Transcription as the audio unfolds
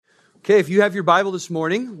Okay, if you have your Bible this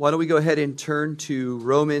morning, why don't we go ahead and turn to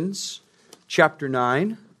Romans chapter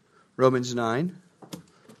 9. Romans 9.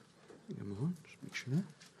 Just make sure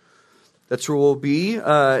that's where we'll be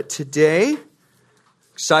today.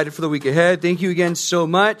 Excited for the week ahead. Thank you again so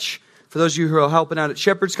much for those of you who are helping out at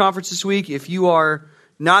Shepherd's Conference this week. If you are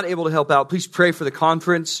not able to help out, please pray for the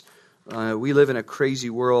conference. We live in a crazy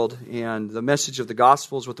world, and the message of the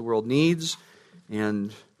gospel is what the world needs.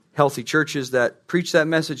 And healthy churches that preach that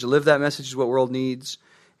message, live that message is what the world needs.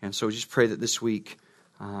 And so we just pray that this week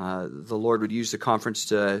the Lord would use the conference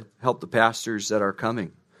to help the pastors that are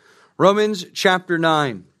coming. Romans chapter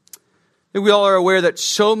 9. I think we all are aware that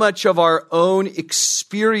so much of our own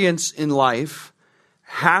experience in life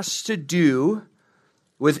has to do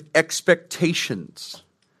with expectations.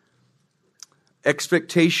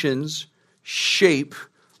 Expectations shape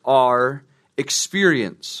our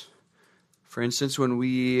experience. For instance, when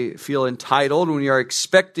we feel entitled, when we are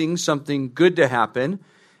expecting something good to happen,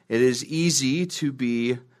 it is easy to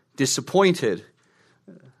be disappointed.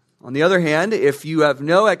 On the other hand, if you have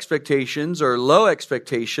no expectations or low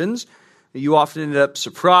expectations, you often end up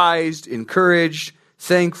surprised, encouraged,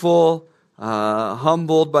 thankful,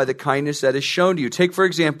 humbled by the kindness that is shown to you. Take, for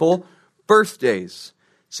example, birthdays.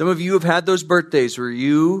 Some of you have had those birthdays where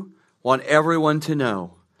you want everyone to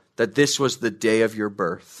know that this was the day of your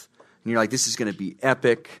birth. And you're like, this is going to be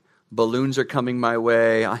epic. Balloons are coming my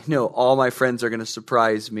way. I know all my friends are going to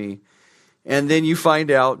surprise me. And then you find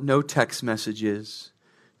out no text messages,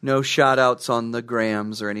 no shout outs on the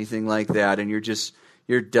grams or anything like that. And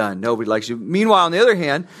you're done. Nobody likes you. Meanwhile, on the other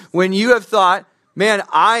hand, when you have thought, man,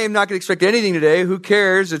 I am not going to expect anything today. Who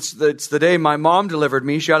cares? It's the day my mom delivered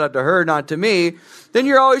me. Shout out to her, not to me. Then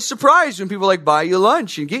you're always surprised when people buy you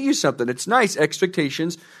lunch and get you something. It's nice.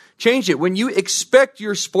 Expectations change it. When you expect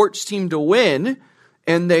your sports team to win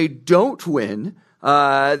and they don't win,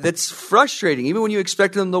 that's frustrating. Even when you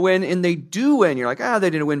expect them to win and they do win, you're like,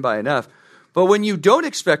 they didn't win by enough. But when you don't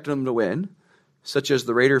expect them to win, such as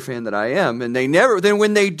the Raider fan that I am, and then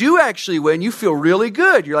when they do actually win, you feel really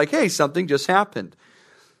good. You're like, hey, something just happened.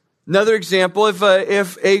 Another example,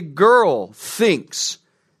 if a girl thinks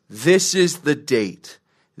this is the date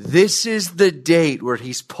where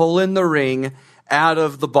he's pulling the ring out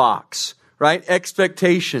of the box, right?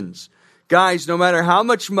 Expectations. Guys, no matter how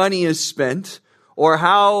much money is spent or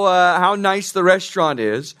how nice the restaurant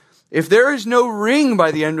is, if there is no ring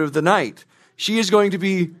by the end of the night, she is going to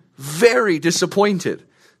be very disappointed.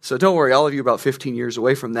 So don't worry, all of you about 15 years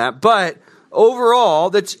away from that. But overall,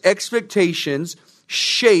 that's expectations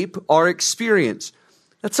shape our experience.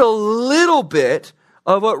 That's a little bit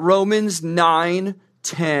of what Romans 9,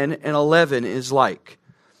 10, and 11 is like.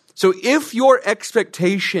 So if your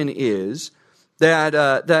expectation is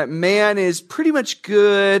that man is pretty much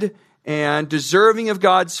good and deserving of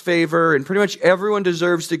God's favor and pretty much everyone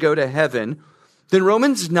deserves to go to heaven, then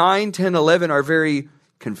Romans 9, 10, 11 are very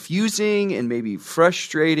confusing and maybe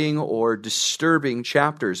frustrating or disturbing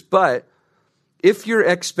chapters. But if your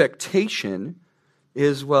expectation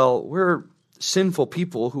is, we're sinful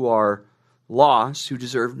people who are lost, who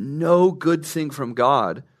deserve no good thing from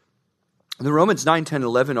God, the Romans 9, 10,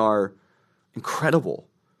 11 are incredible,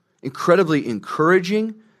 incredibly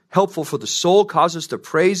encouraging, helpful for the soul, cause us to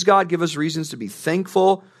praise God, give us reasons to be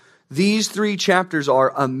thankful. These three chapters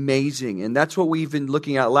are amazing, and that's what we've been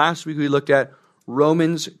looking at. Last week we looked at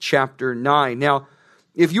Romans chapter 9. Now,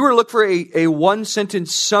 if you were to look for a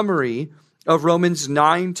one-sentence summary of Romans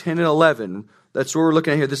 9, 10, and 11, that's what we're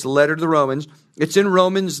looking at here, this letter to the Romans. It's in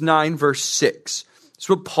Romans 9, verse 6. It's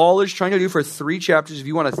what Paul is trying to do for three chapters. If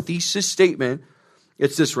you want a thesis statement,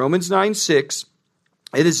 it's this, Romans 9, 6.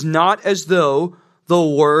 It is not as though the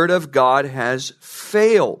word of God has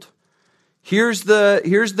failed. Here's the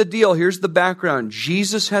deal. Here's the background.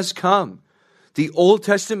 Jesus has come. The Old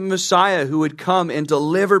Testament Messiah who would come and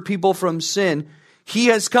deliver people from sin, he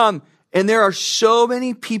has come. And there are so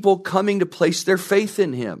many people coming to place their faith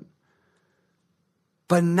in him.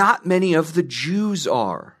 But not many of the Jews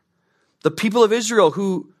are. The people of Israel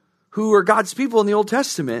who are God's people in the Old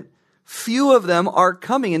Testament, few of them are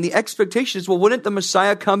coming. And the expectation is, wouldn't the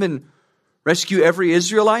Messiah come and rescue every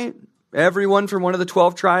Israelite? Everyone from one of the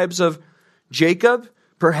 12 tribes of Jacob?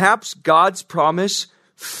 Perhaps God's promise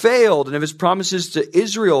failed. And if his promises to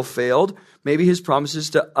Israel failed, maybe his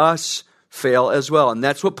promises to us fail as well. And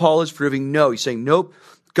that's what Paul is proving. No, he's saying, nope,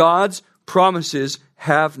 God's promises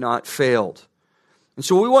have not failed. And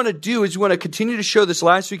so what we want to do is we want to continue to show this.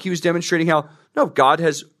 Last week he was demonstrating how, no, God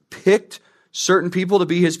has picked certain people to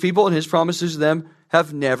be his people, and his promises to them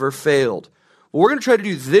have never failed. What we're going to try to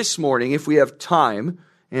do this morning, if we have time,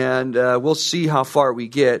 and we'll see how far we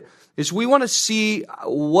get, is we want to see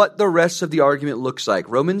what the rest of the argument looks like.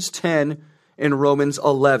 Romans 10 and Romans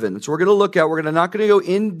 11. So we're going to look at, not going to go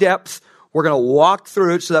in depth. We're going to walk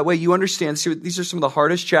through it so that way you understand. See, these are some of the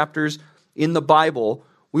hardest chapters in the Bible.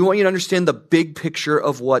 We want you to understand the big picture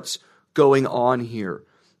of what's going on here.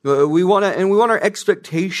 We want our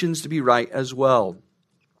expectations to be right as well.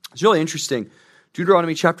 It's really interesting.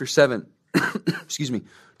 Deuteronomy chapter 7, excuse me.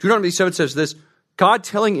 Deuteronomy 7 says this, God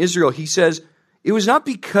telling Israel, he says, it was not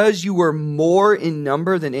because you were more in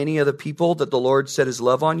number than any other people that the Lord set his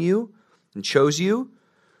love on you and chose you.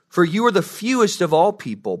 For you are the fewest of all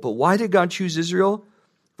people. But why did God choose Israel?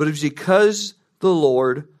 But it was because the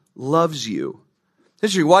Lord loves you.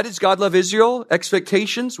 History, why does God love Israel?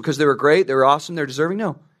 Expectations? Because they were great, they were awesome, they're deserving?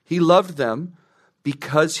 No. He loved them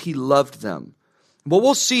because he loved them. What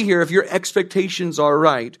we'll see here, if your expectations are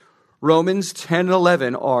right, Romans 10 and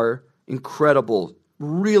 11 are incredible,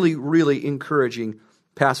 really, really encouraging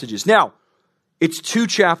passages. Now, it's 2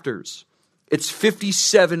 chapters. It's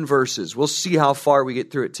 57 verses. We'll see how far we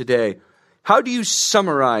get through it today. How do you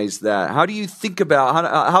summarize that? How do you think about,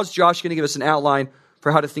 how's Josh going to give us an outline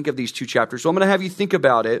for how to think of these 2 chapters? So I'm going to have you think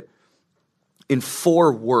about it in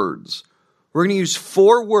 4 words. We're going to use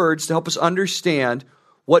 4 words to help us understand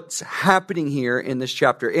what's happening here in this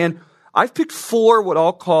chapter. And I've picked 4 what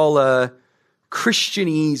I'll call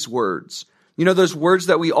Christianese words. You know, those words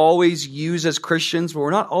that we always use as Christians, but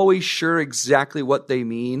we're not always sure exactly what they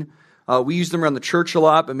mean. We use them around the church a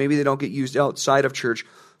lot, but maybe they don't get used outside of church.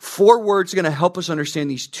 4 words are going to help us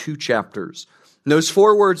understand these 2 chapters. And those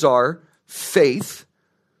 4 words are faith,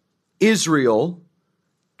 Israel,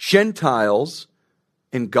 Gentiles,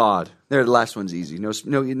 and God. There, the last one's easy.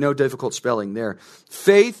 No difficult spelling there.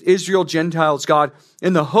 Faith, Israel, Gentiles, God.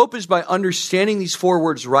 And the hope is by understanding these 4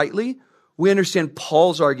 words rightly, we understand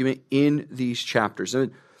Paul's argument in these chapters.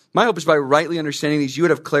 And my hope is by rightly understanding these, you would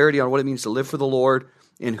have clarity on what it means to live for the Lord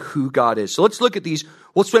and who God is. So let's look at these.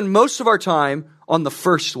 We'll spend most of our time on the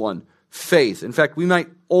first one, faith. In fact, we might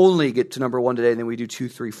only get to number 1 today, and then we do 2,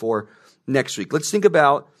 3, 4 next week. Let's think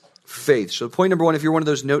about faith. So point number 1, if you're one of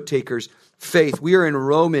those note takers, faith. We are in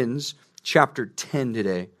Romans chapter 10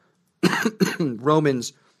 today.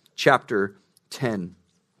 Romans chapter 10.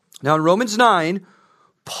 Now in Romans 9,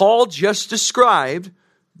 Paul just described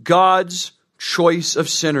God's choice of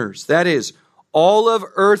sinners. That is, all of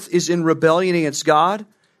earth is in rebellion against God,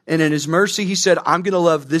 and in his mercy he said, I'm going to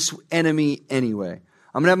love this enemy anyway.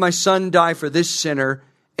 I'm going to have my son die for this sinner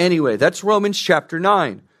anyway. That's Romans chapter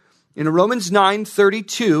 9. In Romans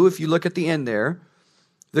 9:32, if you look at the end there,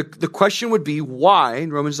 the question would be why,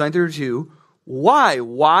 in Romans 9:32, why?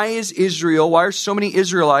 Why is Israel, why are so many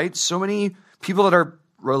Israelites, so many people that are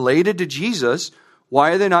related to Jesus,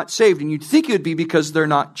 why are they not saved? And you'd think it would be because they're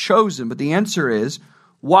not chosen. But the answer is,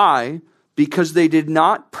 why? Because they did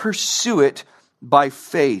not pursue it by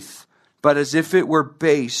faith, but as if it were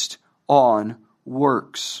based on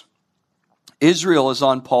works. Israel is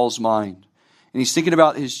on Paul's mind. And he's thinking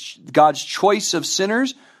about God's choice of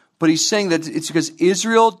sinners, but he's saying that it's because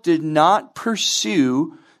Israel did not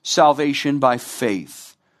pursue salvation by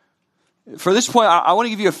faith. For this point, I want to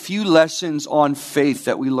give you a few lessons on faith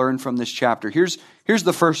that we learn from this chapter. Here's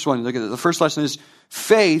the first one. Look at it. The first lesson is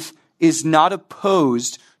faith is not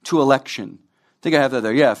opposed to election. I think I have that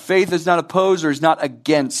there. Yeah, faith is not opposed or is not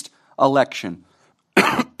against election.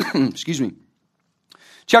 Excuse me.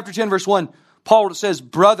 Chapter 10, verse 1, Paul says,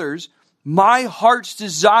 brothers, my heart's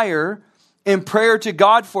desire and prayer to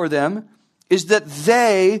God for them is that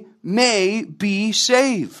they may be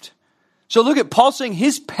saved. So look at Paul saying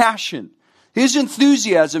his passion, his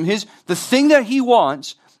enthusiasm, the thing that he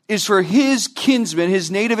wants is for his kinsmen,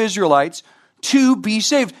 his native Israelites, to be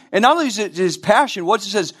saved. And not only is it his passion, what it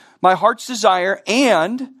says, my heart's desire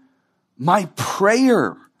and my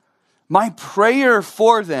prayer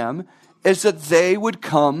for them is that they would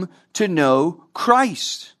come to know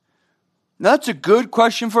Christ. Now that's a good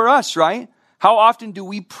question for us, right? How often do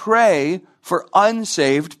we pray for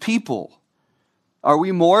unsaved people? Are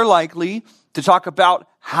we more likely to talk about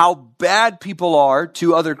how bad people are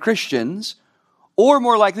to other Christians, or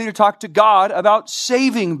more likely to talk to God about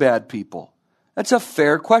saving bad people? That's a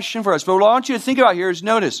fair question for us. But what I want you to think about here is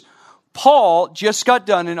notice, Paul just got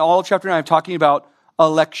done in all of chapter 9 talking about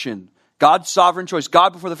election. God's sovereign choice.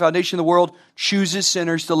 God, before the foundation of the world, chooses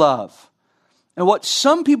sinners to love. And what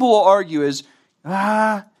some people will argue is,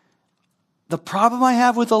 the problem I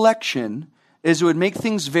have with election is it would make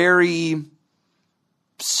things very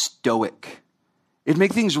stoic. It'd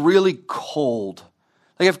make things really cold.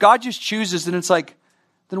 Like if God just chooses, then it's like,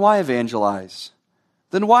 then why evangelize?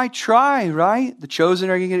 Then why try, right? The chosen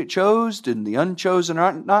are going to get chosen, and the unchosen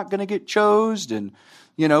are not going to get chosen. And,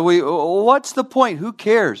 What's the point? Who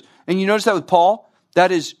cares? And you notice that with Paul?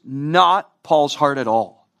 That is not Paul's heart at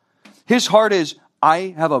all. His heart is,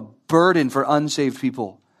 I have a burden for unsaved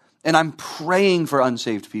people, and I'm praying for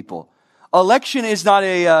unsaved people. Election is not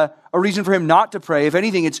a reason for him not to pray. If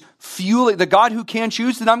anything, it's fueling the God who can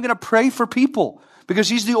choose, then I'm going to pray for people because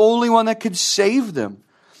he's the only one that could save them.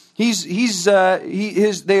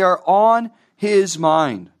 They are on his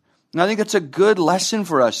mind. And I think that's a good lesson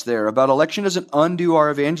for us there about election doesn't undo our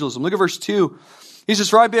evangelism. Look at verse 2. He says,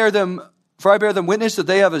 For I bear them witness that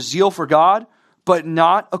they have a zeal for God, but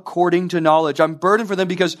not according to knowledge. I'm burdened for them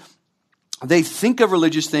because they think of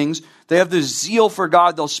religious things. They have the zeal for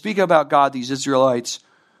God. They'll speak about God, these Israelites,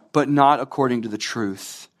 but not according to the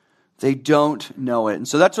truth. They don't know it. And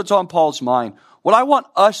so that's what's on Paul's mind. What I want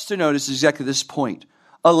us to notice is exactly this point.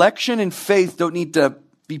 Election and faith don't need to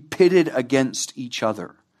be pitted against each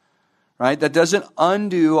other. Right? That doesn't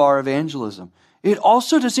undo our evangelism. It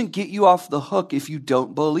also doesn't get you off the hook if you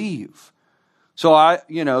don't believe. So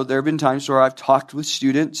there have been times where I've talked with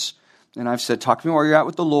students and I've said, talk to me where you're at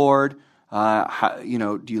with the Lord. Do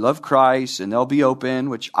you love Christ? And they'll be open,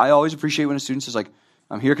 which I always appreciate when a student says, like,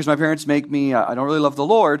 I'm here because my parents make me. I don't really love the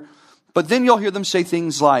Lord. But then you'll hear them say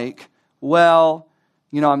things like, well,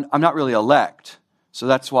 I'm not really elect, so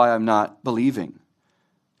that's why I'm not believing.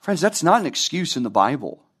 Friends, that's not an excuse in the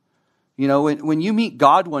Bible. When you meet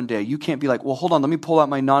God one day, you can't be like, well, hold on, let me pull out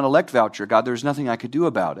my non-elect voucher. God, there's nothing I could do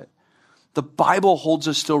about it. The Bible holds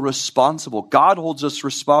us still responsible. God holds us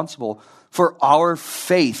responsible for our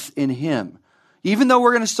faith in him. Even though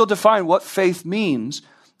we're going to still define what faith means,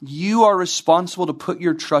 you are responsible to put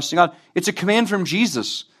your trust in God. It's a command from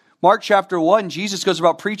Jesus. Mark chapter 1, Jesus goes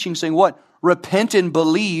about preaching saying what? Repent and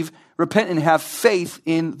believe. Repent and have faith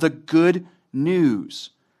in the good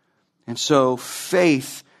news. And so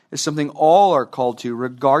faith is something all are called to,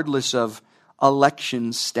 regardless of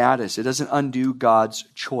election status. It doesn't undo God's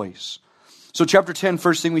choice. So chapter 10,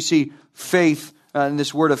 first thing we see, faith, in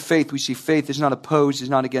this word of faith, we see faith is not opposed, is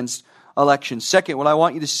not against election. Second, what I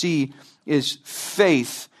want you to see is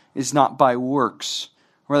faith is not by works.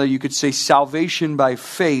 Rather, you could say salvation by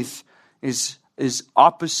faith is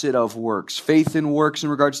opposite of works. Faith and works in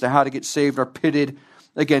regards to how to get saved are pitted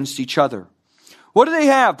against each other. What do they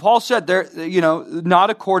have? Paul said they're, not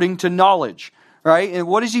according to knowledge, right? And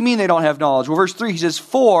what does he mean they don't have knowledge? Well, verse 3, he says,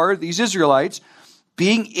 for these Israelites,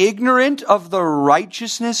 being ignorant of the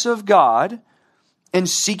righteousness of God and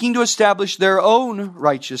seeking to establish their own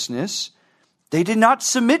righteousness, they did not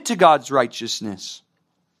submit to God's righteousness.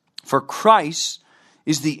 For Christ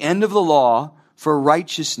is the end of the law for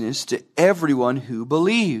righteousness to everyone who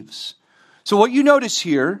believes. So what you notice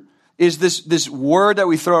here is this word that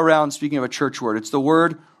we throw around, speaking of a church word. It's the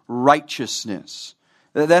word righteousness.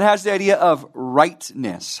 That has the idea of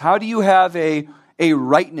rightness. How do you have a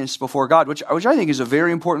rightness before God? Which I think is a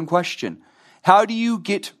very important question. How do you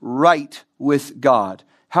get right with God?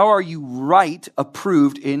 How are you right,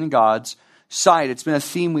 approved in God's sight? It's been a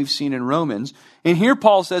theme we've seen in Romans. And here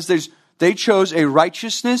Paul says they chose a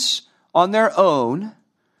righteousness on their own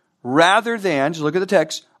rather than, just look at the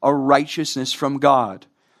text, a righteousness from God.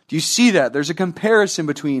 Do you see that? There's a comparison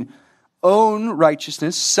between own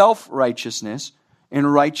righteousness, self-righteousness,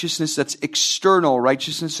 and righteousness that's external,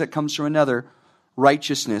 righteousness that comes from another,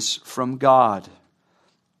 righteousness from God.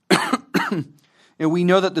 And we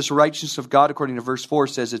know that this righteousness of God, according to verse 4,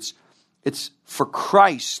 says it's for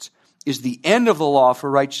Christ is the end of the law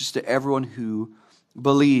for righteousness to everyone who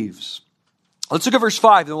believes. Let's look at verse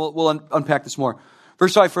 5, and we'll unpack this more.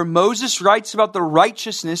 Verse 5, for Moses writes about the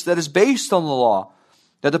righteousness that is based on the law,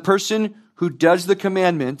 that the person who does the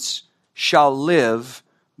commandments shall live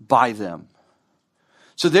by them.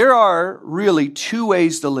 So there are really two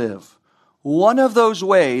ways to live. One of those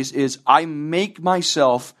ways is I make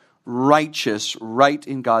myself righteous, right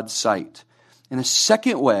in God's sight. And the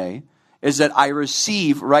second way is that I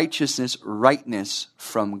receive righteousness, rightness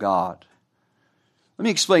from God. Let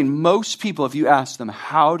me explain. Most people, if you ask them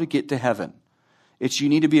how to get to heaven, it's you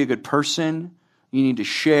need to be a good person, you need to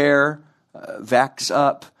share, vax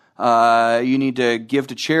up, you need to give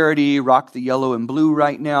to charity, rock the yellow and blue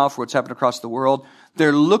right now for what's happening across the world.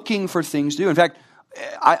 They're looking for things to do. In fact,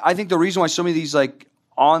 I think the reason why so many of these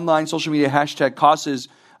online social media hashtag causes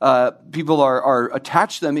people are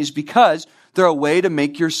attached to them is because they're a way to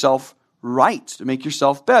make yourself right, to make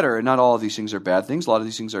yourself better. And not all of these things are bad things. A lot of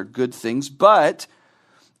these things are good things, but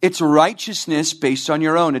it's righteousness based on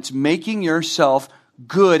your own. It's making yourself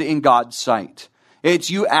good in God's sight. It's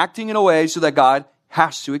you acting in a way so that God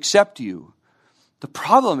has to accept you. The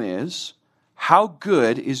problem is, how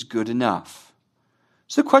good is good enough?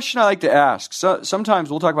 It's the question I like to ask. So, sometimes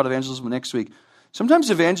we'll talk about evangelism next week. Sometimes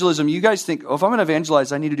evangelism, you guys think, oh, if I'm going to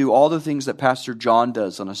evangelize, I need to do all the things that Pastor John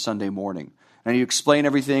does on a Sunday morning. And you explain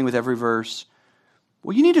everything with every verse.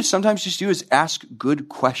 What you need to sometimes just do is ask good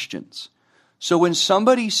questions. So when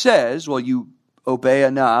somebody says, well, you obey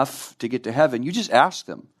enough to get to heaven, you just ask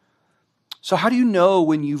them. So how do you know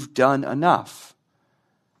when you've done enough?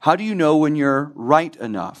 How do you know when you're right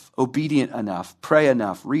enough, obedient enough, pray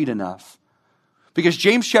enough, read enough? Because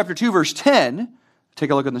James chapter 2, verse 10, take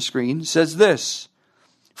a look on the screen, says this,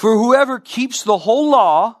 for whoever keeps the whole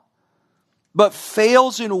law, but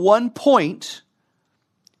fails in one point,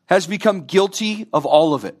 has become guilty of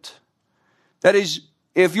all of it. That is,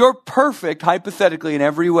 if you're perfect, hypothetically, in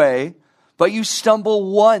every way, but you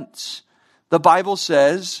stumble once, the Bible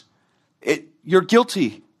says you're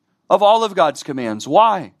guilty of all of God's commands.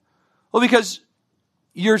 Why? Well, because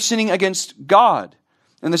you're sinning against God.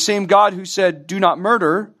 And the same God who said, do not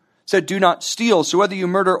murder, said, do not steal. So whether you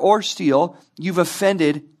murder or steal, you've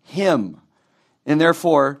offended him. And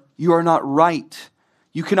therefore, you are not right.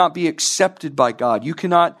 You cannot be accepted by God. You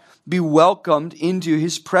cannot be welcomed into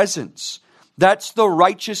his presence. That's the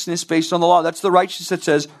righteousness based on the law. That's the righteousness that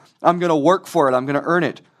says, I'm going to work for it. I'm going to earn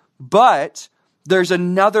it. But there's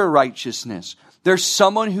another righteousness. There's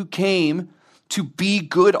someone who came to be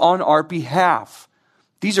good on our behalf.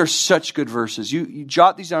 These are such good verses. You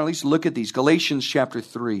jot these down, at least look at these. Galatians chapter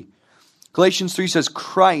 3. Galatians 3 says,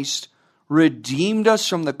 Christ redeemed us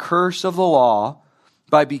from the curse of the law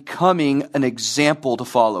by becoming an example to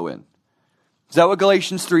follow in. Is that what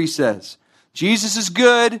Galatians 3 says? Jesus is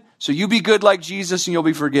good, so you be good like Jesus and you'll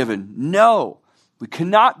be forgiven. No, we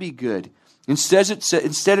cannot be good. Instead it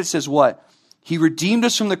says what? He redeemed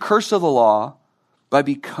us from the curse of the law by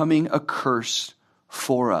becoming a curse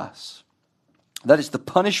for us. That is the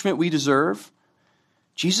punishment we deserve.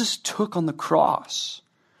 Jesus took on the cross.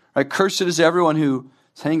 Right? Cursed is everyone who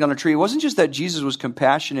is hanging on a tree. It wasn't just that Jesus was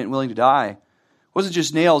compassionate and willing to die. It wasn't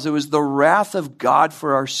just nails. It was the wrath of God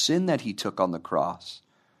for our sin that he took on the cross.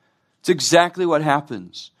 It's exactly what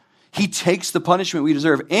happens. He takes the punishment we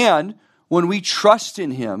deserve. And when we trust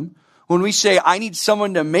in him, when we say, I need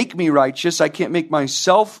someone to make me righteous, I can't make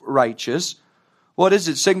myself righteous. What is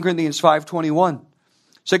it? 2 Corinthians 5:21.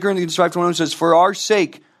 2 Corinthians 5:21 says, for our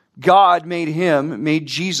sake, God made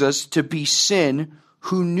Jesus to be sin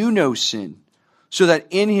who knew no sin, so that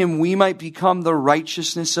in him we might become the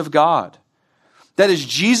righteousness of God. That is,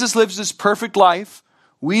 Jesus lives this perfect life.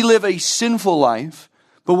 We live a sinful life.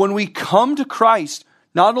 But when we come to Christ,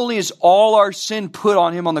 not only is all our sin put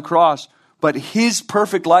on him on the cross, but his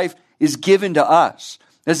perfect life is given to us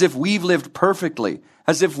as if we've lived perfectly,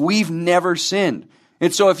 as if we've never sinned.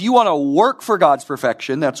 And so if you want to work for God's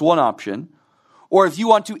perfection, that's one option. Or if you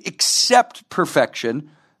want to accept perfection,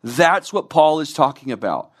 that's what Paul is talking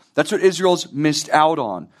about. That's what Israel's missed out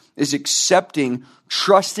on, is accepting,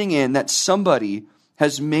 trusting in that somebody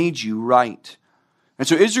has made you right. And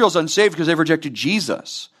so Israel's unsaved because they've rejected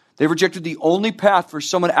Jesus. They've rejected the only path for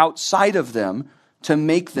someone outside of them to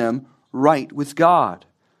make them right with God.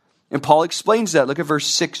 And Paul explains that. Look at verse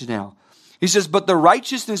 6 now. He says, but the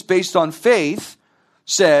righteousness based on faith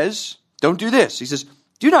says, don't do this. He says,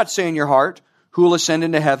 do not say in your heart, who will ascend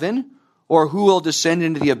into heaven or who will descend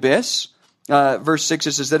into the abyss? Verse 6,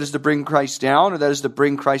 it says, that is to bring Christ down, or that is to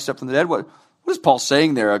bring Christ up from the dead. What is Paul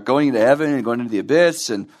saying there? Going into heaven and going into the abyss?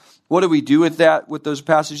 And what do we do with that, with those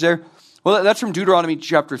passages there? Well, that's from Deuteronomy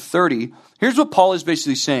chapter 30. Here's what Paul is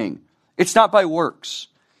basically saying. It's not by works.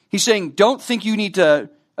 He's saying, don't think you need to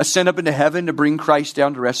ascend up into heaven to bring Christ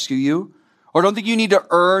down to rescue you. Or don't think you need to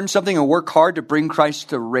earn something and work hard to bring Christ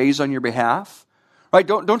to raise on your behalf. Right?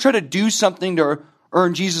 Don't try to do something to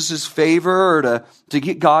earn Jesus' favor or to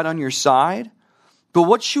get God on your side. But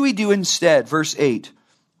what should we do instead? Verse 8.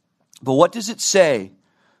 But what does it say?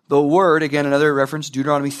 The word, again, another reference,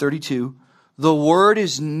 Deuteronomy 32. The word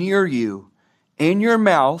is near you, in your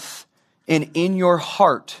mouth and in your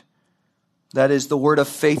heart. That is the word of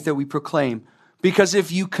faith that we proclaim. Because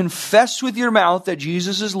if you confess with your mouth that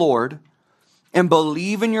Jesus is Lord and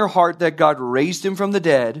believe in your heart that God raised him from the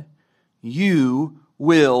dead, you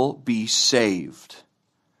will be saved.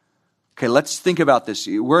 Okay, let's think about this.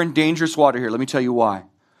 We're in dangerous water here. Let me tell you why.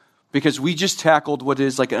 Because we just tackled what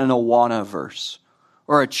is like an Awana verse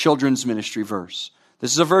or a children's ministry verse.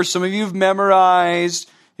 This is a verse some of you have memorized.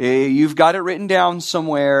 You've got it written down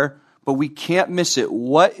somewhere, but we can't miss it.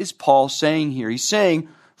 What is Paul saying here? He's saying,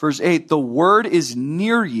 verse 8, the word is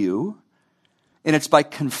near you, and it's by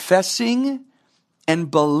confessing and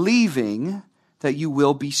believing that you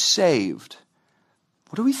will be saved.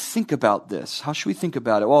 What do we think about this? How should we think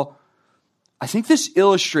about it? Well, I think this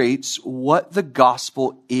illustrates what the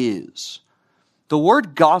gospel is. The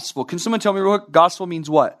word gospel, can someone tell me what gospel means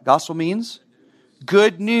what? Gospel means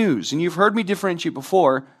good news. And you've heard me differentiate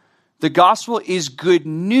before. The gospel is good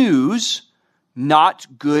news,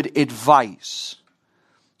 not good advice.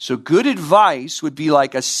 So good advice would be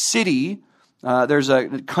like a city. There's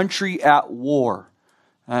a country at war.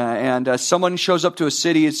 And someone shows up to a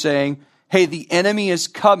city and saying, hey, the enemy is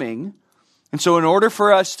coming. And so in order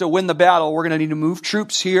for us to win the battle, we're going to need to move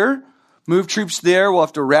troops here, move troops there. We'll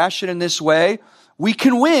have to ration in this way. We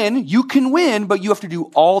can win. You can win, but you have to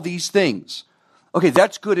do all these things. Okay,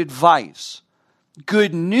 that's good advice.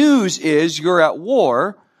 Good news is you're at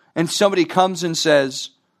war and somebody comes and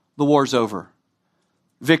says, the war's over.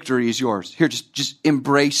 Victory is yours. Here, just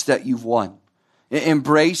embrace that you've won.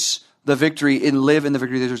 Embrace the victory and live in the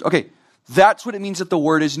victory that is yours. Okay, that's what it means that the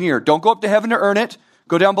word is near. Don't go up to heaven to earn it.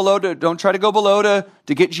 Go down below. Don't try to go below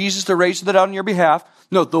to get Jesus to raise that out on your behalf.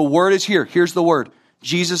 No, the word is here. Here's the word.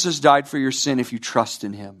 Jesus has died for your sin if you trust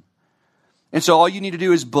in him. And so all you need to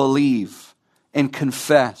do is believe and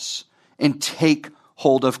confess and take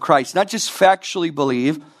hold of Christ. Not just factually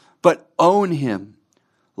believe, but own him.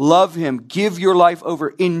 Love him. Give your life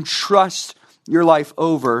over. Entrust your life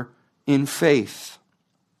over in faith.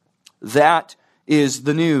 That is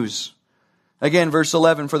the news. Again, verse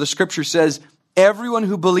 11, for the scripture says, everyone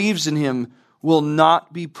who believes in him will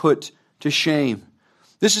not be put to shame.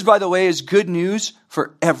 This is, by the way, is good news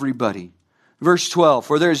for everybody. Verse 12,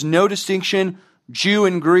 for there is no distinction, Jew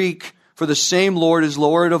and Greek, for the same Lord is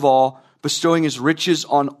Lord of all, bestowing his riches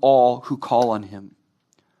on all who call on him.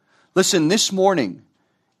 Listen, this morning,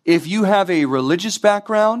 if you have a religious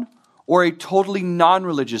background or a totally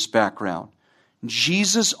non-religious background,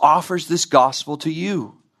 Jesus offers this gospel to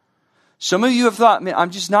you. Some of you have thought, man,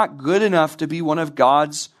 I'm just not good enough to be one of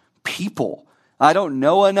God's people. I don't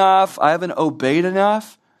know enough. I haven't obeyed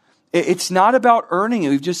enough. It's not about earning it.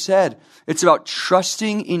 We've just said it's about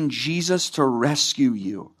trusting in Jesus to rescue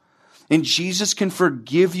you. And Jesus can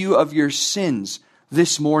forgive you of your sins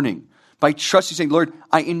this morning by trusting, saying, Lord,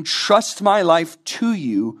 I entrust my life to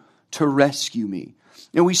you to rescue me.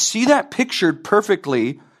 And we see that pictured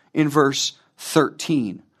perfectly in verse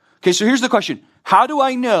 13. Okay, so here's the question. How do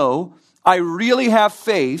I know I really have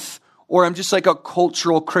faith or I'm just like a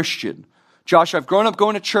cultural Christian? Josh, I've grown up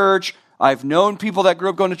going to church. I've known people that grew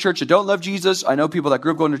up going to church that don't love Jesus. I know people that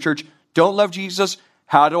grew up going to church don't love Jesus.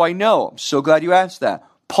 How do I know? I'm so glad you asked that.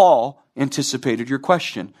 Paul anticipated your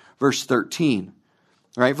question. Verse 13.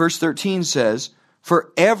 All right, verse 13 says,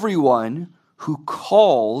 for everyone who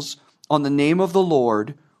calls on the name of the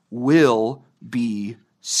Lord will be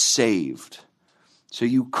saved. So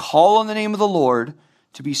you call on the name of the Lord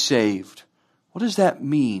to be saved. What does that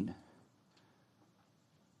mean?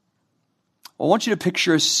 I want you to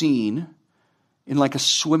picture a scene in like a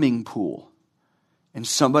swimming pool. And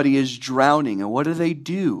somebody is drowning. And what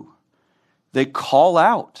do? They call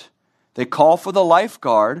out. They call for the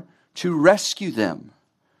lifeguard to rescue them.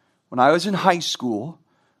 When I was in high school,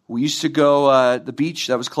 we used to go, the beach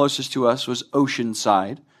that was closest to us was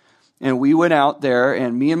Oceanside. And we went out there,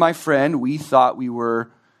 and me and my friend, we thought we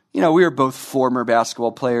were both former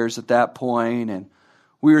basketball players at that point, and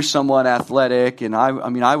we were somewhat athletic. And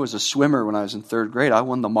I was a swimmer when I was in third grade. I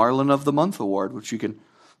won the Marlin of the Month award, which we can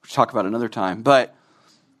talk about another time. But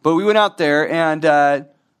we went out there, and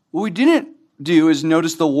what we didn't do is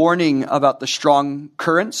notice the warning about the strong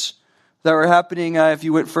currents that were happening if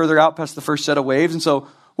you went further out past the first set of waves. And so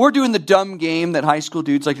we're doing the dumb game that high school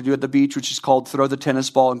dudes like to do at the beach, which is called throw the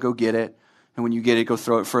tennis ball and go get it. And when you get it, go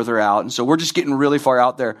throw it further out. And so we're just getting really far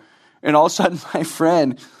out there. And all of a sudden, my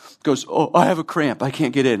friend goes, oh, I have a cramp. I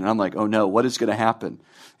can't get in. And I'm like, oh no, what is going to happen?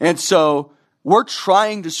 And so we're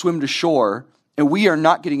trying to swim to shore, and we are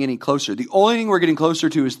not getting any closer. The only thing we're getting closer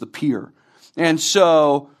to is the pier. And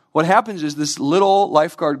so what happens is this little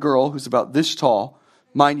lifeguard girl who's about this tall,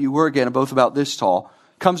 mind you, we're again both about this tall,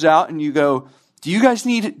 comes out and you go, do you guys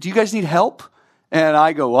need help? And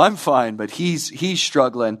I go, well, I'm fine, but he's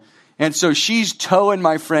struggling. And so she's towing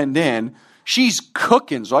my friend in. She's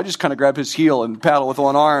cooking. So I just kind of grab his heel and paddle with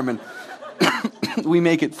one arm, and we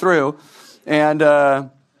make it through. And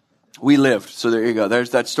we lived. So there you go. There's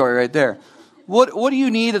that story right there. What do you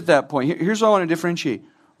need at that point? Here's what I want to differentiate.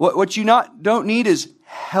 What you don't need is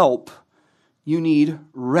help. You need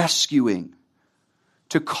rescuing.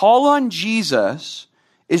 To call on Jesus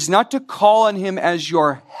is not to call on him as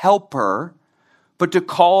your helper, but to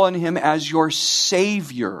call on him as your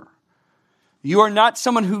Savior. You are not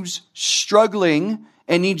someone who's struggling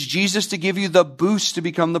and needs Jesus to give you the boost to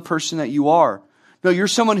become the person that you are. No, you're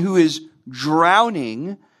someone who is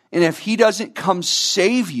drowning, and if he doesn't come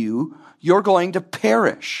save you, you're going to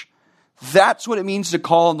perish. That's what it means to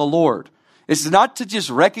call on the Lord. It's not to just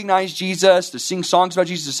recognize Jesus, to sing songs about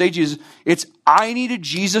Jesus, to say Jesus. It's, I needed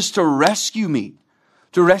Jesus to rescue me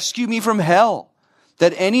from hell.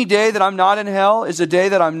 That any day that I'm not in hell is a day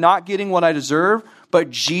that I'm not getting what I deserve, but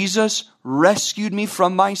Jesus rescued me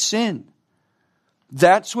from my sin.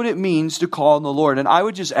 That's what it means to call on the Lord. And I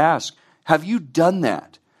would just ask, have you done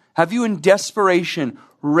that? Have you in desperation,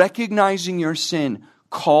 recognizing your sin,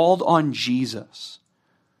 called on Jesus?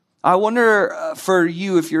 I wonder for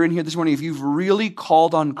you, if you're in here this morning, if you've really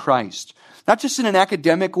called on Christ. Not just in an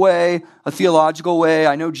academic way, a theological way,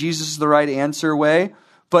 I know Jesus is the right answer way,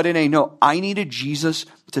 but in a, no, I needed Jesus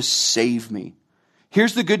to save me.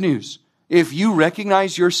 Here's the good news. If you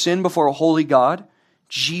recognize your sin before a holy God,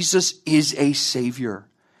 Jesus is a Savior.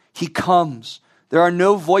 He comes. There are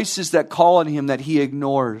no voices that call on him that he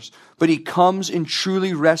ignores, but he comes and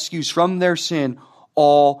truly rescues from their sin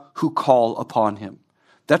all who call upon him.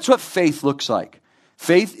 That's what faith looks like.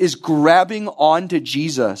 Faith is grabbing onto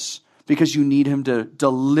Jesus because you need him to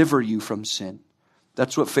deliver you from sin.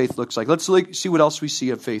 That's what faith looks like. Let's see what else we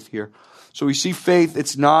see of faith here. So we see faith,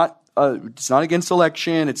 it's not against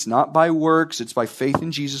election, it's not by works, it's by faith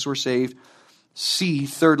in Jesus we're saved. See,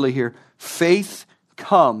 thirdly here, faith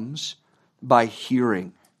comes by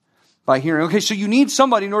hearing. By hearing. Okay, so you need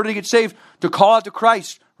somebody in order to get saved to call out to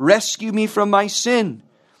Christ, rescue me from my sin.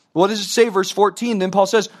 What does it say? Verse 14, then Paul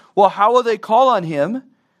says, well, how will they call on him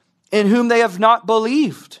in whom they have not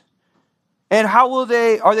believed? And how are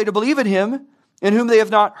they to believe in him in whom they have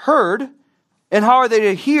not heard? And how are they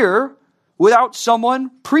to hear without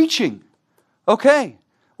someone preaching? Okay,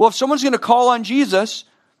 well, if someone's going to call on Jesus,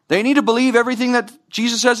 they need to believe everything that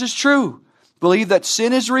Jesus says is true. Believe that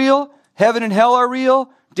sin is real, heaven and hell are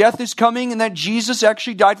real, death is coming, and that Jesus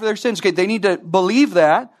actually died for their sins. Okay, they need to believe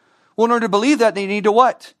that. Well, in order to believe that, they need to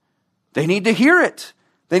what? They need to hear it.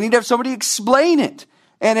 They need to have somebody explain it.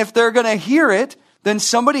 And if they're going to hear it, then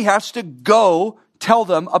somebody has to go tell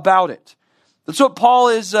them about it. That's what Paul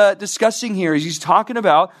is discussing here. He's talking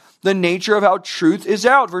about the nature of how truth is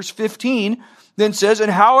out. Verse 15 then says,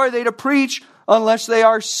 and how are they to preach unless they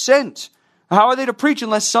are sent? How are they to preach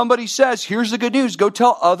unless somebody says, here's the good news, go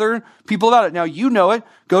tell other people about it. Now you know it,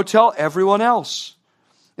 go tell everyone else.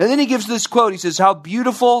 And then he gives this quote. He says, how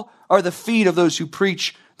beautiful are the feet of those who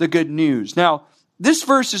preach the good news. Now, this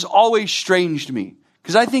verse is always strange to me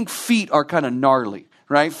because I think feet are kind of gnarly,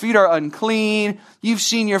 right? Feet are unclean. You've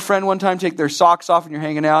seen your friend one time take their socks off and you're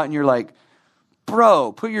hanging out and you're like,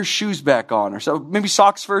 bro, put your shoes back on. Or so maybe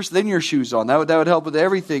socks first, then your shoes on. That would help with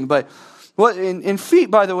everything. But what in feet,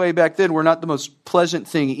 by the way, back then were not the most pleasant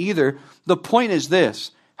thing either. The point is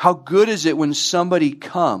this: how good is it when somebody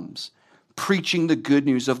comes preaching the good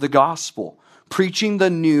news of the gospel, preaching the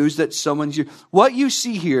news that someone's... What you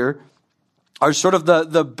see here are sort of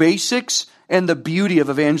the basics and the beauty of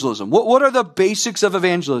evangelism. What are the basics of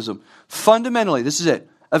evangelism? Fundamentally, this is it.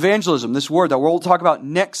 Evangelism, this word that we'll talk about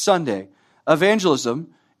next Sunday.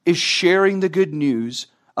 Evangelism is sharing the good news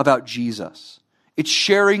about Jesus. It's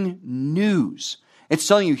sharing news. It's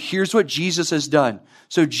telling you, here's what Jesus has done.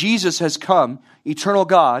 So Jesus has come, eternal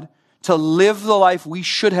God, to live the life we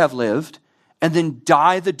should have lived and then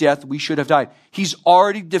die the death we should have died. He's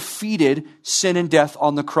already defeated sin and death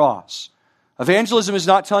on the cross. Evangelism is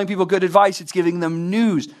not telling people good advice. It's giving them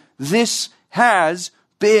news. This has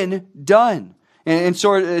been done. And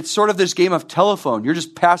so it's sort of this game of telephone. You're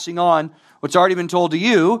just passing on what's already been told to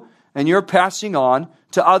you, and you're passing on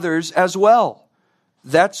to others as well.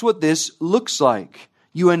 That's what this looks like.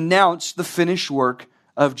 You announce the finished work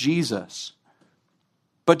of Jesus.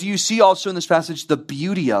 But do you see also in this passage the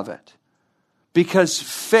beauty of it? Because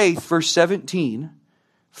faith, verse 17,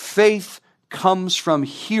 faith comes from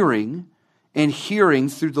hearing, and hearing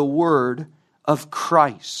through the word of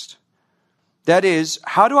Christ. That is,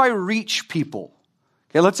 how do I reach people?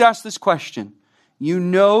 Okay, let's ask this question. You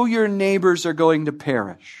know your neighbors are going to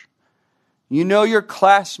perish. You know your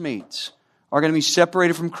classmates are going to be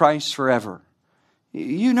separated from Christ forever.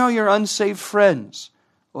 You know your unsaved friends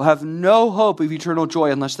will have no hope of eternal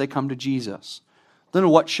joy unless they come to Jesus. Then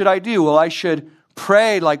what should I do? Well, I should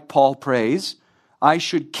pray like Paul prays. I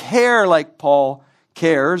should care like Paul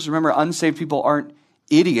cares. Remember, unsaved people aren't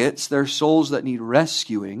idiots. They're souls that need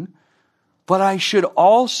rescuing. But I should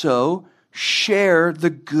also share the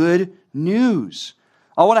good news.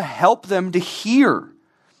 I want to help them to hear.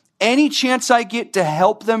 Any chance I get to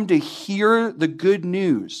help them to hear the good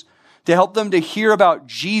news, to help them to hear about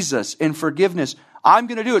Jesus and forgiveness, I'm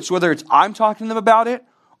going to do it. So whether it's I'm talking to them about it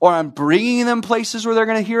or I'm bringing them places where they're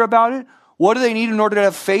going to hear about it, what do they need in order to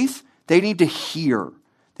have faith? They need to hear.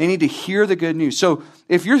 They need to hear the good news. So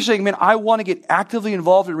if you're saying, man, I want to get actively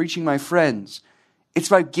involved in reaching my friends, It's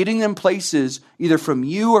by getting them places, either from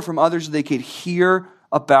you or from others, that they could hear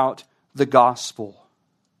about the gospel.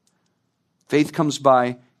 Faith comes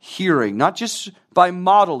by hearing, not just by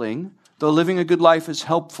modeling, though living a good life is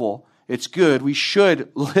helpful. It's good. We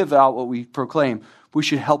should live out what we proclaim. We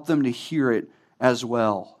should help them to hear it as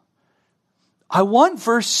well. I want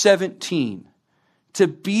verse 17 to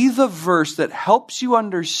be the verse that helps you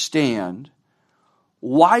understand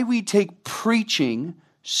why we take preaching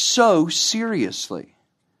so seriously.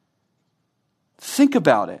 Think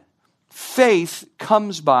about it. Faith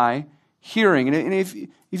comes by hearing. And if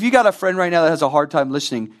you got a friend right now that has a hard time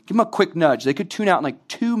listening, give them a quick nudge. They could tune out in like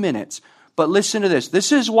 2 minutes. But listen to this.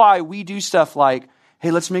 This is why we do stuff like,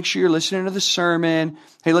 hey, let's make sure you're listening to the sermon.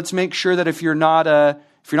 Hey, let's make sure that if you're not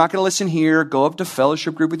going to listen here, go up to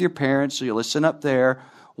fellowship group with your parents so you listen up there.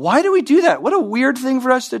 Why do we do that? What a weird thing for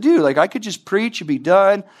us to do. Like, I could just preach and be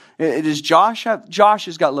done. Josh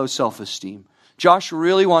has got low self-esteem. Josh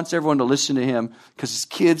really wants everyone to listen to him because his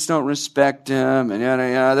kids don't respect him, and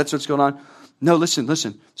that's what's going on. No, listen.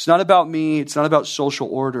 It's not about me. It's not about social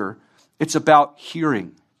order. It's about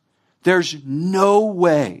hearing. There's no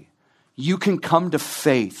way you can come to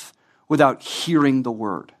faith without hearing the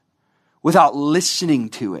word, without listening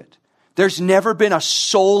to it. There's never been a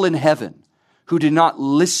soul in heaven who did not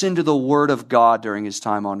listen to the word of God during his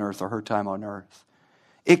time on earth or her time on earth.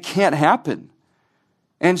 It can't happen.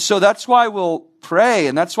 And so that's why we'll pray.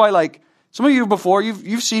 And that's why, like, some of you before,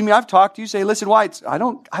 you've seen me, I've talked to you, say, listen, why? I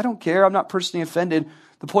don't care. I'm not personally offended.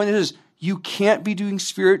 The point is, you can't be doing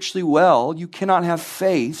spiritually well. You cannot have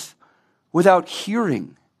faith without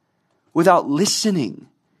hearing, without listening,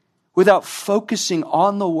 without focusing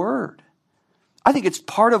on the word. I think it's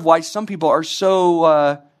part of why some people are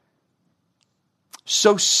so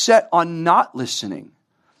set on not listening.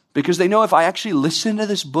 Because they know if I actually listen to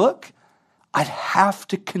this book, I'd have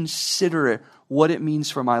to consider it, what it means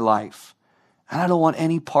for my life. And I don't want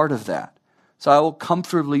any part of that. So I will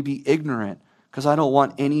comfortably be ignorant because I don't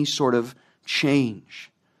want any sort of change.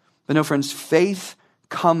 But no, friends, faith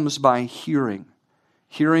comes by hearing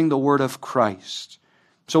the word of Christ.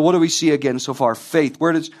 So what do we see again so far? Faith.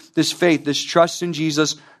 Where does this faith, this trust in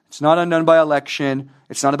Jesus, it's not undone by election.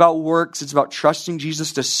 It's not about works. It's about trusting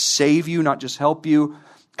Jesus to save you, not just help you.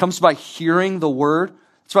 It comes by hearing the word.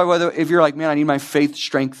 That's why if you're like, man, I need my faith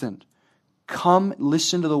strengthened, come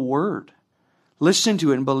listen to the word. Listen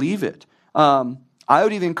to it and believe it. I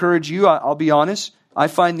would even encourage you, I'll be honest, I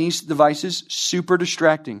find these devices super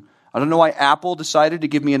distracting. I don't know why Apple decided to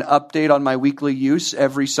give me an update on my weekly use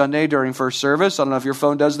every Sunday during first service. I don't know if your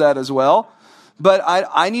phone does that as well. But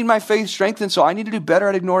I need my faith strengthened, so I need to do better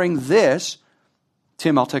at ignoring this.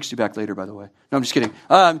 Tim, I'll text you back later, by the way. No, I'm just kidding.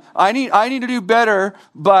 I need to do better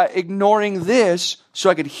by ignoring this so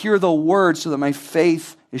I could hear the word so that my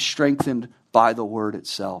faith is strengthened by the word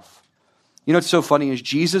itself. You know what's so funny is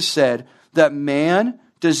Jesus said that man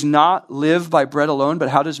does not live by bread alone, but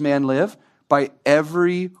how does man live? By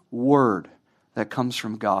every word that comes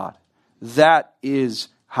from God. That is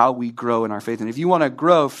how we grow in our faith. And if you want to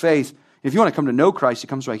grow faith, if you want to come to know Christ, it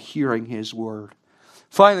comes by hearing his word.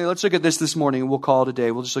 Finally, let's look at this morning, and we'll call it a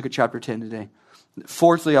day. We'll just look at chapter 10 today.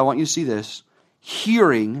 Fourthly, I want you to see this.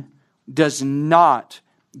 Hearing does not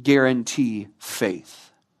guarantee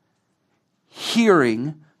faith.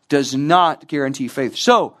 Hearing does not guarantee faith.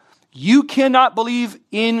 So, you cannot believe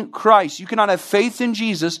in Christ. You cannot have faith in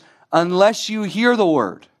Jesus unless you hear the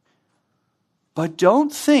word. But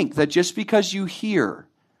don't think that just because you hear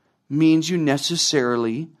means you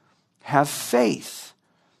necessarily have faith.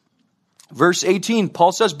 Verse 18,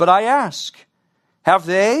 Paul says, but I ask, have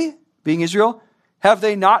they, being Israel, have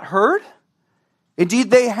they not heard?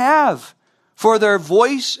 Indeed they have, for their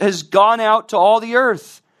voice has gone out to all the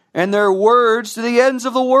earth, and their words to the ends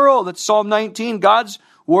of the world. That's Psalm 19. God's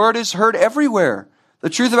word is heard everywhere. The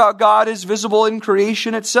truth about God is visible in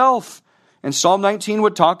creation itself. And Psalm 19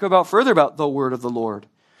 would talk about further about the word of the Lord.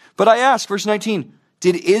 But I ask, verse 19,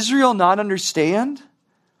 did Israel not understand?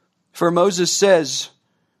 For Moses says,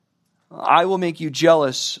 I will make you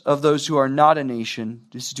jealous of those who are not a nation.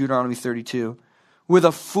 This is Deuteronomy 32. With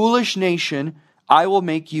a foolish nation, I will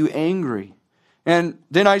make you angry. And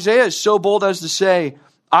then Isaiah is so bold as to say,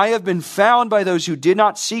 I have been found by those who did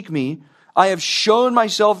not seek me. I have shown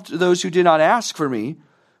myself to those who did not ask for me.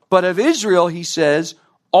 But of Israel, he says,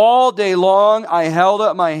 all day long I held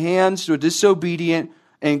up my hands to a disobedient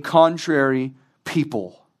and contrary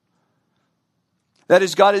people. That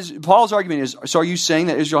is, Paul's argument is, so are you saying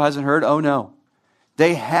that Israel hasn't heard? Oh no.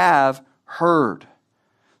 They have heard.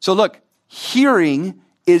 So look, hearing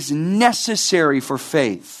is necessary for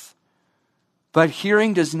faith. But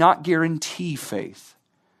hearing does not guarantee faith.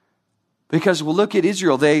 Because we'll look at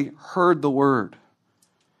Israel, they heard the word.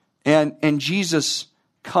 And Jesus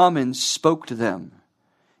come and spoke to them.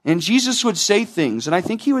 And Jesus would say things, and I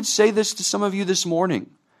think he would say this to some of you this morning.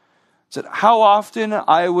 He said, how often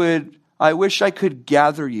I wish I could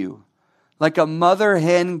gather you like a mother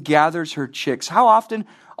hen gathers her chicks. How often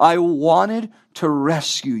I wanted to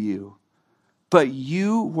rescue you, but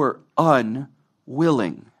you were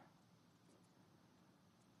unwilling.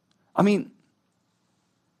 I mean,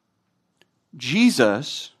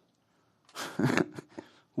 Jesus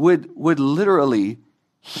would literally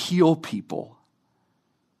heal people.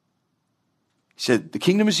 He said, the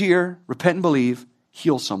kingdom is here, repent and believe,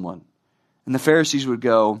 heal someone. And the Pharisees would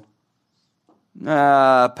go,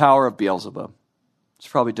 power of Beelzebub. It's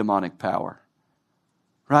probably demonic power.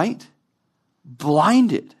 Right?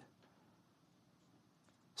 Blinded.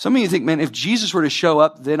 Some of you think, man, if Jesus were to show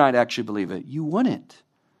up, then I'd actually believe it. You wouldn't.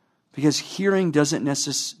 Because hearing doesn't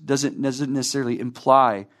necessarily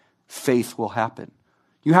imply faith will happen.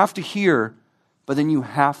 You have to hear, but then you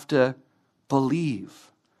have to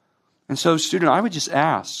believe. And so, student, I would just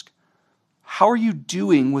ask, how are you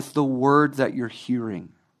doing with the word that you're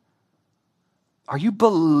hearing? Are you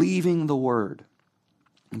believing the word?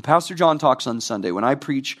 And Pastor John talks on Sunday, when I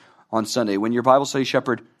preach on Sunday, when your Bible study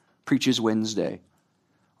shepherd preaches Wednesday.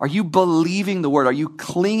 Are you believing the word? Are you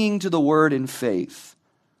clinging to the word in faith?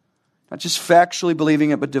 Not just factually believing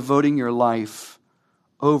it, but devoting your life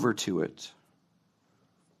over to it.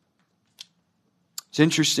 It's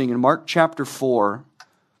interesting, in Mark chapter 4,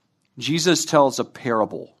 Jesus tells a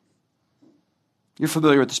parable. You're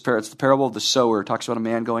familiar with this parable. It's the parable of the sower. It talks about a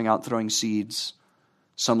man going out throwing seeds.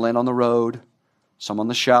 Some land on the road, some on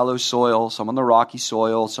the shallow soil, some on the rocky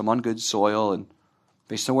soil, some on good soil. And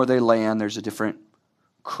based on where they land, there's a different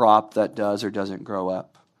crop that does or doesn't grow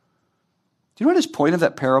up. Do you know what his point of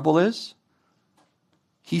that parable is?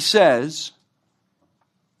 He says,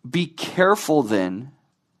 be careful then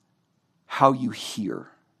how you hear.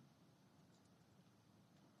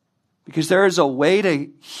 Because there is a way to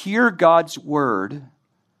hear God's word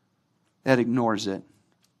that ignores it.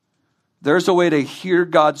 There's a way to hear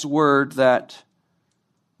God's word that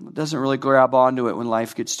doesn't really grab onto it when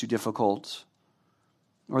life gets too difficult,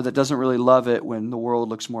 or that doesn't really love it when the world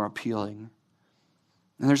looks more appealing.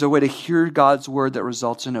 And there's a way to hear God's word that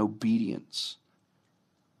results in obedience.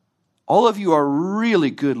 All of you are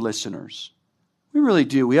really good listeners. We really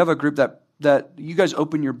do. We have a group that you guys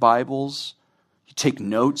open your Bibles. You take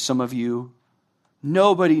notes, some of you.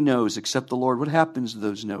 Nobody knows except the Lord what happens to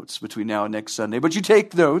those notes between now and next Sunday. But you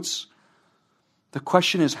take notes. The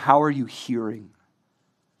question is, how are you hearing?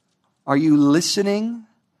 Are you listening?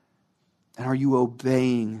 And are you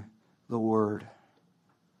obeying the word?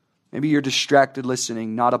 Maybe you're distracted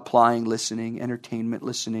listening, not applying listening, entertainment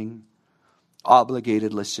listening,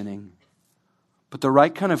 obligated listening. But the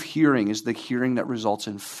right kind of hearing is the hearing that results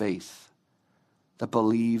in faith, that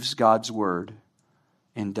believes God's word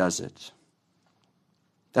and does it.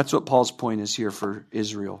 That's what Paul's point is here for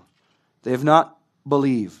Israel. They have not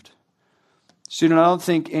believed. Student, I don't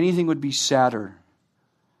think anything would be sadder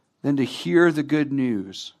than to hear the good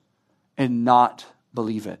news and not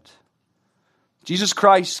believe it. Jesus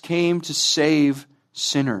Christ came to save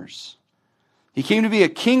sinners. He came to be a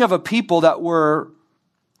king of a people that were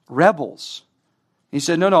rebels. He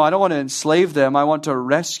said, no, I don't want to enslave them. I want to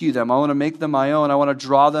rescue them. I want to make them my own. I want to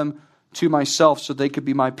draw them to myself so they could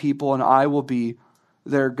be my people and I will be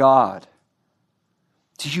their God.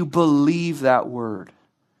 Do you believe that word?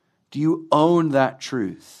 Do you own that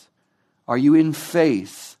truth? Are you in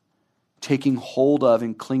faith taking hold of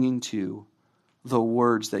and clinging to the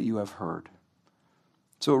words that you have heard?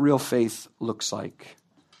 That's what real faith looks like.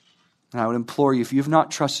 And I would implore you, if you have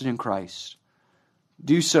not trusted in Christ,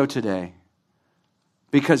 do so today.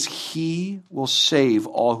 Because He will save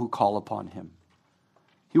all who call upon Him.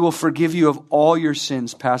 He will forgive you of all your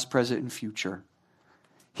sins, past, present, and future.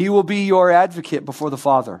 He will be your advocate before the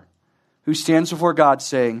Father, who stands before God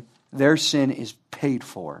saying, their sin is paid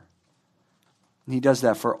for. And He does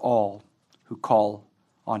that for all who call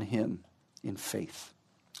on Him in faith.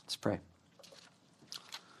 Let's pray.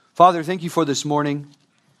 Father, thank you for this morning.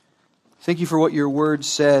 Thank you for what your word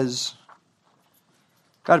says.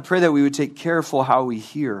 God, I pray that we would take careful how we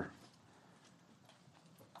hear.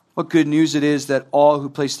 What good news it is that all who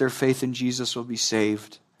place their faith in Jesus will be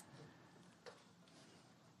saved.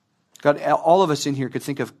 God, all of us in here could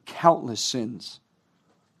think of countless sins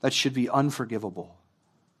that should be unforgivable.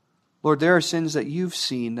 Lord, there are sins that you've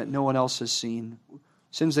seen that no one else has seen.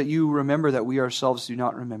 Sins that you remember that we ourselves do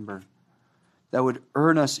not remember. That would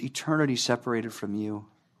earn us eternity separated from you.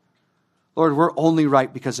 Lord, we're only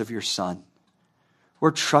right because of your Son.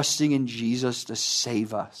 We're trusting in Jesus to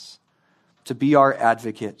save us, to be our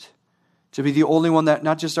advocate, to be the only one that,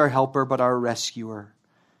 not just our helper, but our rescuer,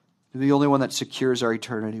 to be the only one that secures our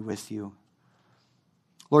eternity with you.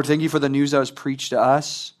 Lord, thank you for the news that was preached to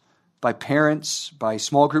us by parents, by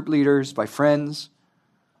small group leaders, by friends.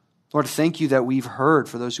 Lord, thank you that we've heard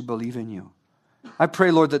for those who believe in you. I pray,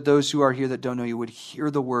 Lord, that those who are here that don't know you would hear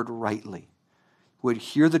the word rightly, would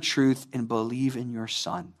hear the truth and believe in your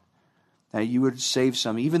Son, that you would save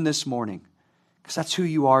some even this morning, because that's who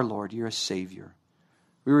you are, Lord. You're a Savior.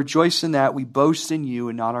 We rejoice in that. We boast in you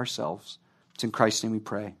and not ourselves. It's in Christ's name we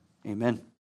pray. Amen.